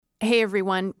Hey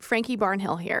everyone, Frankie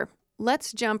Barnhill here.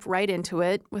 Let's jump right into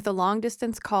it with a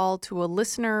long-distance call to a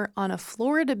listener on a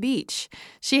Florida beach.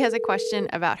 She has a question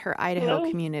about her Idaho Hello.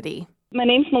 community. My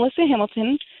name's Melissa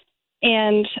Hamilton,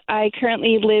 and I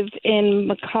currently live in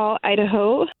McCall,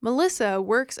 Idaho. Melissa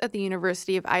works at the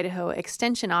University of Idaho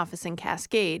Extension Office in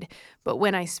Cascade, but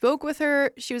when I spoke with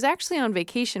her, she was actually on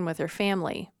vacation with her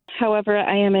family. However,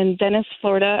 I am in Venice,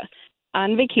 Florida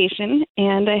on vacation,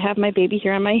 and I have my baby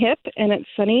here on my hip, and it's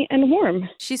sunny and warm.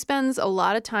 She spends a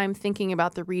lot of time thinking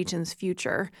about the region's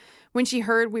future. When she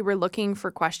heard we were looking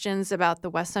for questions about the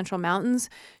West Central Mountains,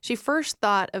 she first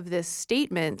thought of this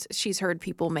statement she's heard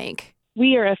people make.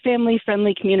 We are a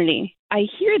family-friendly community. I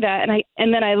hear that,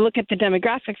 and then I look at the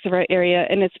demographics of our area,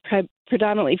 and it's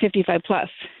predominantly 55 plus.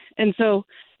 And so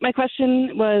my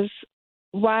question was,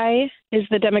 why is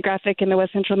the demographic in the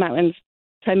West Central Mountains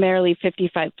primarily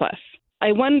 55 plus?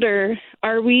 I wonder,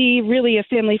 are we really a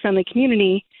family-friendly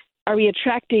community? Are we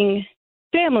attracting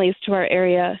families to our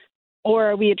area,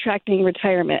 or are we attracting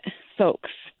retirement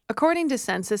folks? According to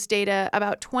census data,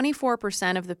 about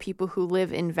 24% of the people who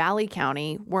live in Valley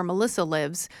County, where Melissa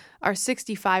lives, are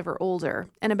 65 or older,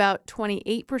 and about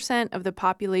 28% of the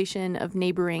population of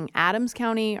neighboring Adams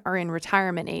County are in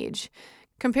retirement age.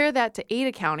 Compare that to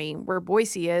Ada County, where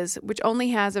Boise is, which only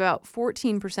has about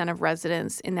 14% of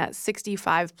residents in that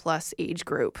 65-plus age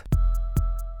group.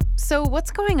 So what's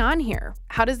going on here?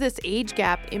 How does this age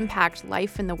gap impact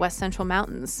life in the West Central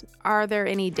Mountains? Are there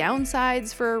any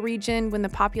downsides for a region when the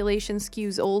population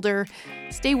skews older?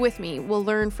 Stay with me. We'll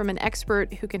learn from an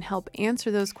expert who can help answer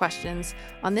those questions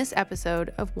on this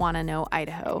episode of Wanna Know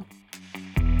Idaho.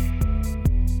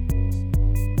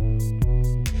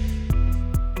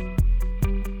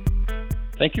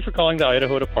 Thank you for calling the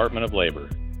Idaho Department of Labor.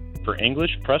 For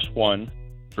English, press 1.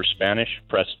 For Spanish,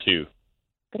 press 2.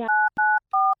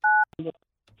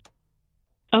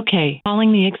 Okay,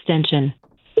 calling the extension.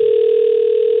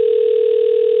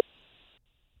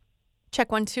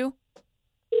 Check 1, 2.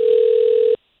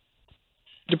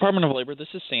 Department of Labor, this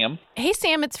is Sam. Hey,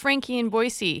 Sam, it's Frankie in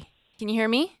Boise. Can you hear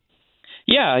me?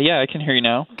 Yeah, I can hear you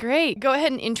now. Great. Go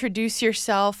ahead and introduce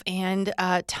yourself and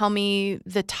tell me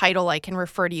the title I can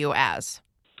refer to you as.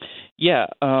 Yeah,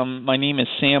 my name is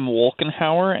Sam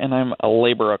Wolkenhauer, and I'm a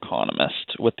labor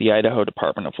economist with the Idaho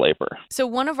Department of Labor. So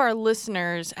one of our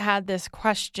listeners had this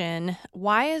question: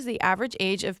 why is the average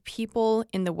age of people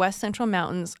in the West Central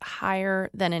Mountains higher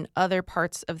than in other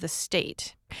parts of the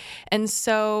state? And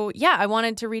so, I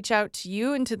wanted to reach out to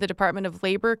you and to the Department of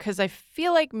Labor because I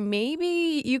feel like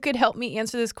maybe you could help me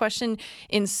answer this question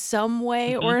in some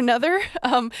way or another.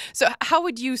 So how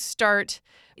would you start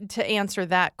to answer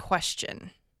that question?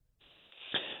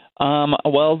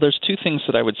 Well, there's two things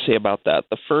that I would say about that.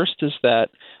 The first is that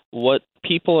what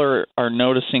people are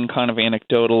noticing kind of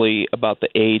anecdotally about the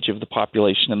age of the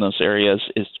population in those areas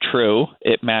is true.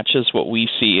 It matches what we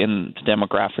see in the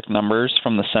demographic numbers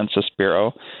from the Census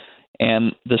Bureau.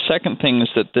 And the second thing is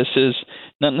that this is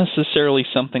not necessarily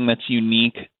something that's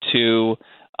unique to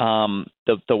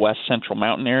the West Central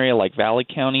Mountain area like Valley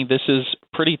County. This is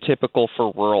pretty typical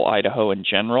for rural Idaho in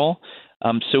general.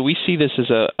 So we see this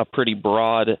as a pretty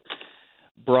broad-based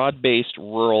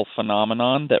rural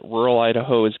phenomenon, that rural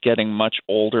Idaho is getting much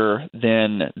older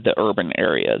than the urban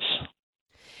areas.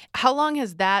 How long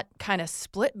has that kind of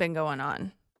split been going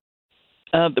on?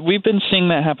 We've been seeing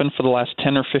that happen for the last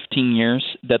 10 or 15 years,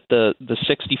 that the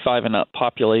 65 and up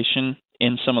population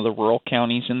in some of the rural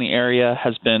counties in the area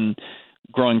has been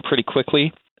growing pretty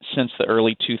quickly since the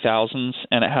early 2000s,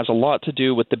 and it has a lot to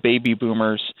do with the baby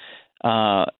boomers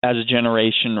as a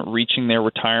generation reaching their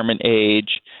retirement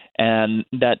age, and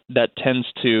that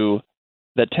tends to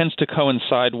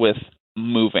coincide with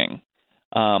moving.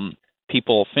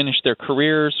 People finish their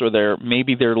careers, or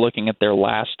maybe they're looking at their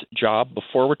last job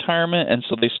before retirement, and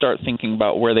so they start thinking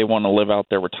about where they want to live out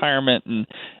their retirement. And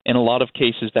in a lot of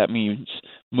cases, that means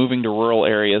moving to rural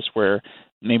areas where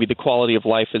maybe the quality of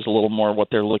life is a little more what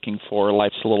they're looking for.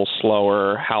 Life's a little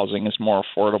slower, housing is more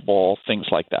affordable, things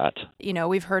like that. You know,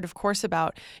 we've heard, of course,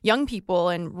 about young people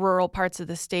in rural parts of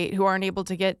the state who aren't able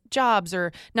to get jobs,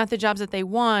 or not the jobs that they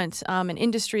want, and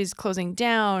industries closing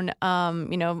down,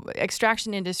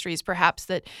 extraction industries perhaps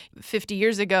that 50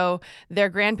 years ago their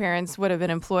grandparents would have been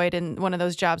employed in one of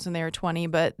those jobs when they were 20,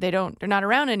 but they're not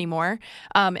around anymore,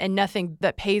 and nothing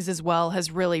that pays as well has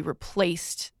really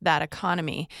replaced that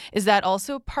economy. Is that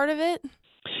also part of it?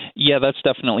 Yeah, that's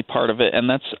definitely part of it. And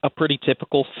that's a pretty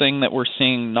typical thing that we're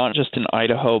seeing, not just in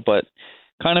Idaho, but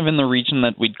kind of in the region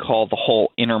that we'd call the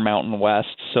whole Intermountain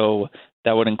West. So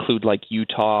that would include like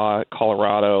Utah,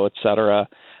 Colorado, et cetera.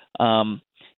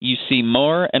 You see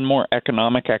more and more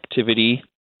economic activity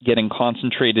getting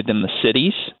concentrated in the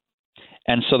cities.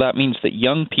 And so that means that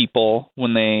young people,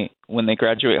 when they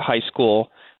graduate high school,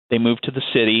 they move to the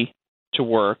city to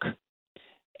work.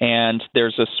 And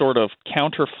there's a sort of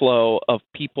counterflow of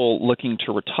people looking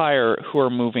to retire who are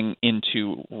moving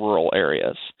into rural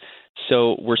areas.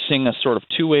 So we're seeing a sort of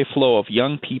two-way flow of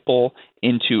young people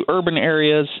into urban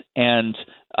areas and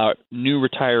new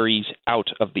retirees out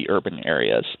of the urban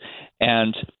areas.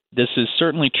 And this is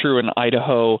certainly true in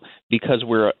Idaho because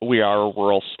we are a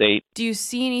rural state. Do you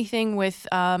see anything with,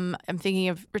 I'm thinking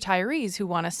of retirees who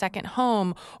want a second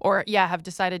home or, have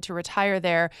decided to retire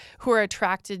there, who are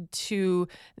attracted to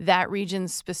that region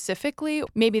specifically?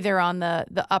 Maybe they're on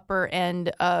the upper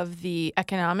end of the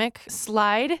economic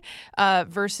slide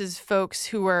versus folks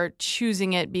who are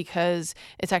choosing it because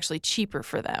it's actually cheaper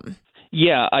for them.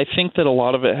 Yeah, I think that a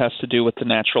lot of it has to do with the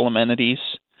natural amenities.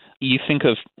 You think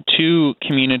of two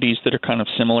communities that are kind of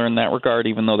similar in that regard,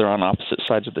 even though they're on opposite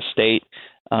sides of the state.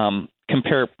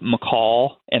 Compare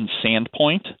McCall and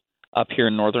Sandpoint up here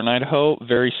in northern Idaho.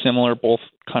 Very similar. Both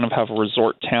kind of have a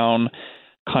resort town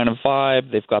kind of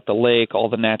vibe. They've got the lake, all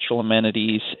the natural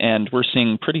amenities, and we're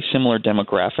seeing pretty similar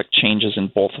demographic changes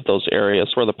in both of those areas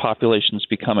where the population is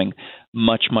becoming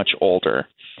much, much older.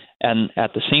 And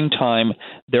at the same time,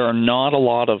 there are not a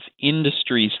lot of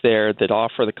industries there that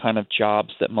offer the kind of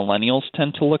jobs that millennials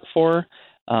tend to look for.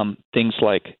 Things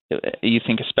like, you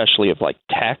think especially of like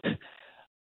tech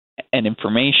and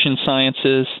information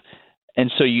sciences.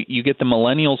 And so you get the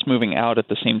millennials moving out at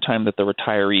the same time that the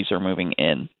retirees are moving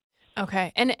in.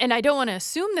 Okay. And I don't want to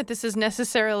assume that this is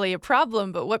necessarily a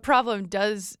problem, but what problem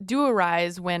do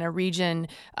arise when a region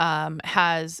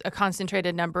has a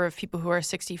concentrated number of people who are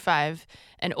 65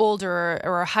 and older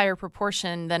or a higher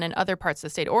proportion than in other parts of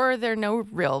the state? Or are there no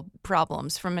real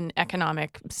problems from an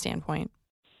economic standpoint?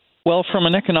 Well, from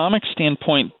an economic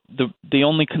standpoint, the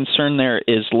only concern there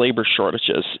is labor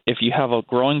shortages. If you have a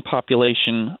growing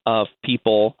population of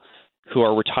people who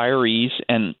are retirees,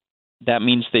 and that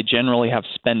means they generally have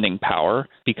spending power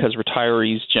because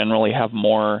retirees generally have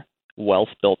more wealth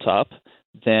built up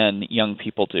than young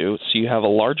people do. So you have a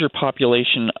larger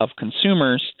population of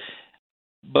consumers,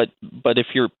 but if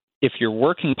your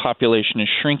working population is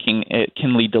shrinking, it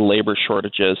can lead to labor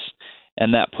shortages,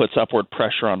 and that puts upward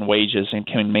pressure on wages and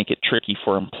can make it tricky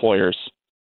for employers.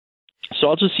 So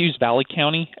I'll just use Valley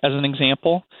County as an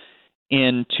example.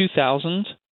 In 2000,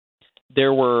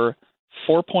 there were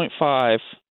 4.5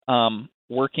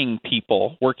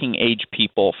 working age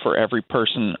people for every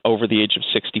person over the age of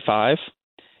 65.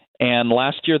 And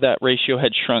last year, that ratio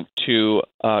had shrunk to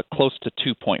close to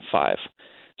 2.5.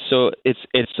 So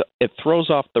it throws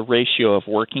off the ratio of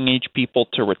working age people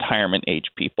to retirement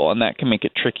age people, and that can make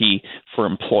it tricky for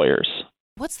employers.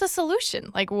 What's the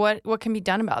solution? Like, what can be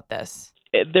done about this?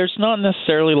 There's not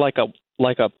necessarily like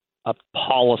a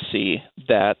policy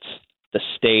that the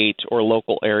state or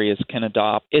local areas can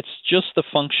adopt. It's just the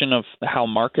function of how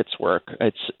markets work.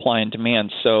 It's supply and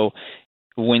demand. So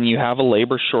when you have a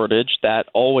labor shortage, that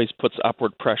always puts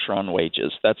upward pressure on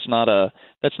wages. That's not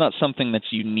something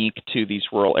that's unique to these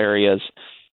rural areas.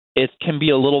 It can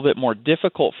be a little bit more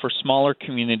difficult for smaller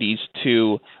communities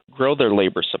to grow their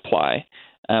labor supply.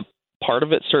 Part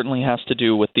of it certainly has to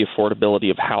do with the affordability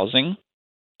of housing.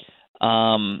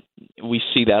 We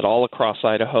see that all across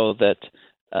Idaho that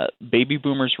baby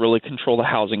boomers really control the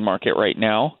housing market right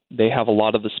now. They have a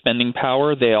lot of the spending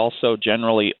power. They also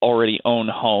generally already own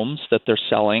homes that they're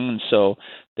selling, and so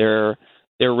they're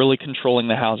really controlling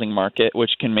the housing market,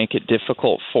 which can make it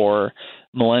difficult for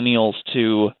millennials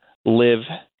to live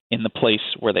in the place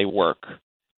where they work.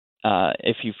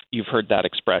 If you've heard that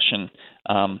expression,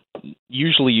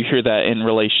 usually you hear that in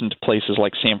relation to places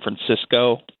like San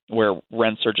Francisco, where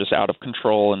rents are just out of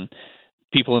control and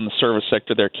people in the service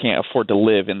sector there can't afford to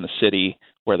live in the city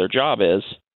where their job is.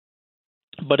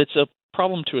 But it's a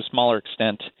problem to a smaller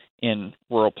extent in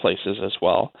rural places as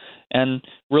well. And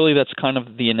really that's kind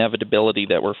of the inevitability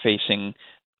that we're facing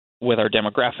with our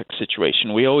demographic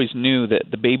situation. We always knew that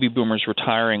the baby boomers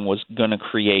retiring was going to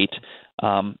create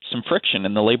some friction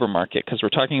in the labor market because we're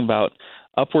talking about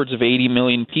upwards of 80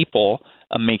 million people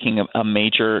making a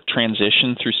major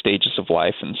transition through stages of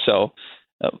life. And so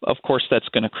of course, that's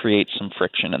going to create some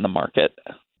friction in the market.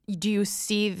 Do you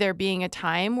see there being a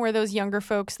time where those younger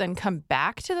folks then come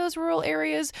back to those rural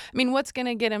areas? I mean, what's going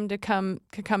to get them to come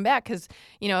back? Because,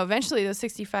 eventually those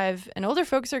 65 and older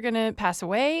folks are going to pass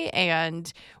away,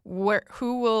 and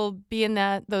who will be in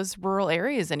those rural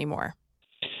areas anymore?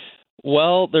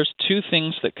 Well, there's two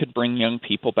things that could bring young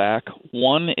people back.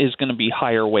 One is going to be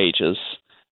higher wages.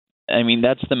 I mean,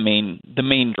 that's the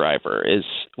main driver is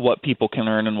what people can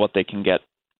earn and what they can get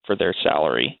for their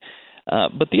salary.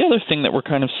 But the other thing that we're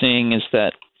kind of seeing is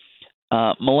that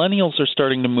millennials are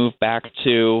starting to move back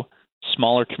to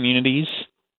smaller communities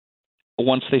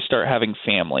once they start having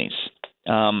families.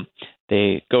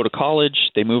 They go to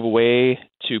college, they move away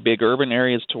to big urban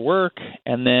areas to work,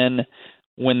 and then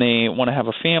when they want to have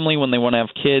a family, when they want to have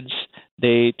kids,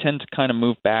 they tend to kind of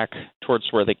move back towards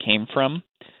where they came from.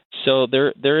 So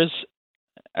there is,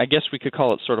 I guess we could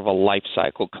call it sort of a life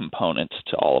cycle component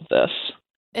to all of this.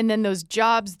 And then those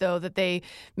jobs, though, that they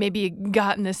maybe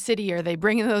got in the city, are they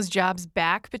bringing those jobs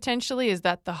back potentially? Is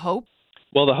that the hope?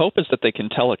 Well, the hope is that they can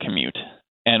telecommute.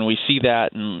 And we see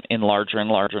that in larger and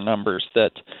larger numbers,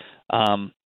 that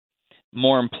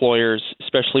more employers,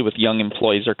 especially with young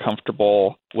employees, are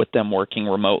comfortable with them working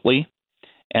remotely.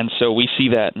 And so we see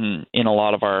that in a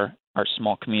lot of our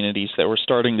small communities, that we're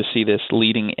starting to see this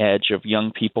leading edge of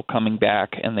young people coming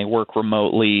back, and they work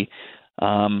remotely,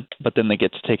 but then they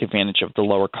get to take advantage of the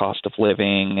lower cost of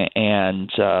living and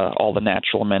all the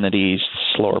natural amenities,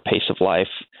 slower pace of life,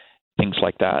 things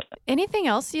like that. Anything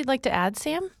else you'd like to add,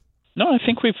 Sam? No, I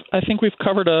think we've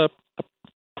covered a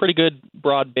pretty good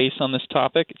broad base on this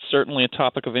topic. It's certainly a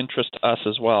topic of interest to us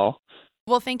as well.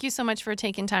 Well, thank you so much for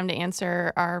taking time to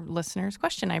answer our listeners'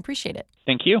 question. I appreciate it.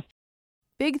 Thank you.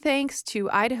 Big thanks to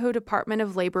Idaho Department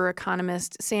of Labor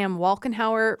economist Sam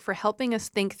Walkenhauer for helping us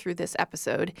think through this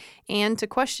episode, and to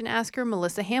question asker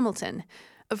Melissa Hamilton.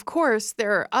 Of course,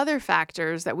 there are other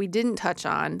factors that we didn't touch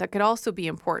on that could also be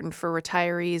important for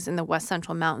retirees in the West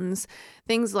Central Mountains,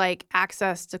 things like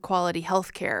access to quality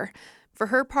health care. For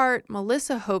her part,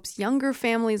 Melissa hopes younger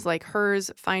families like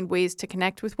hers find ways to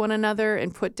connect with one another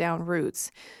and put down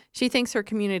roots. She thinks her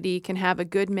community can have a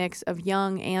good mix of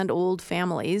young and old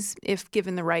families if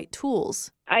given the right tools.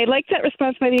 I like that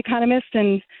response by the economist,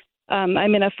 and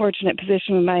I'm in a fortunate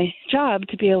position with my job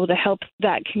to be able to help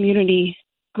that community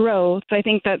grow. So I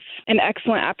think that's an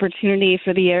excellent opportunity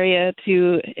for the area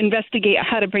to investigate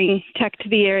how to bring tech to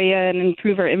the area and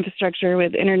improve our infrastructure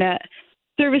with internet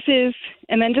services,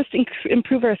 and then just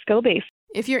improve our skill base.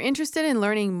 If you're interested in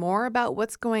learning more about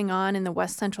what's going on in the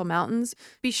West Central Mountains,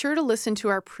 be sure to listen to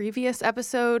our previous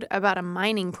episode about a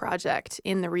mining project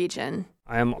in the region.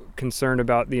 I am concerned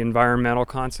about the environmental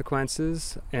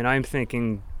consequences, and I'm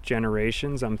thinking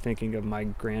generations. I'm thinking of my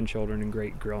grandchildren and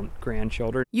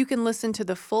great-grandchildren. You can listen to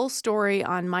the full story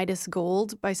on Midas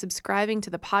Gold by subscribing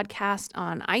to the podcast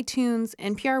on iTunes,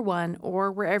 NPR One,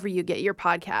 or wherever you get your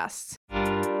podcasts.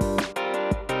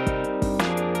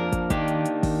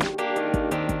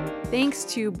 Thanks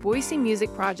to Boise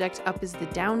Music Project Up Is the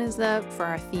Down Is the for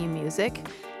our theme music.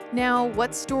 Now,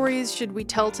 what stories should we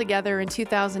tell together in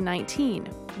 2019?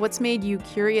 What's made you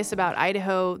curious about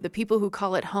Idaho, the people who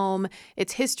call it home,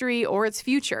 its history, or its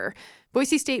future?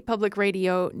 Boise State Public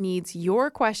Radio needs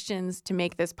your questions to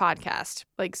make this podcast.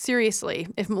 Like, seriously,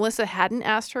 if Melissa hadn't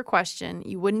asked her question,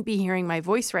 you wouldn't be hearing my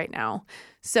voice right now.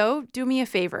 So do me a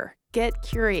favor. Get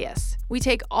curious. We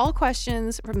take all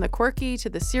questions from the quirky to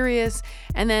the serious,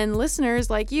 and then listeners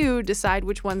like you decide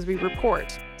which ones we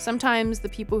report. Sometimes the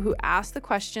people who ask the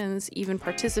questions even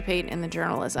participate in the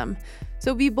journalism.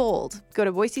 So be bold. Go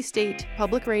to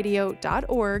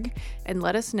boisestatepublicradio.org and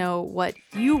let us know what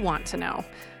you want to know.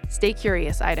 Stay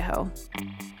curious, Idaho.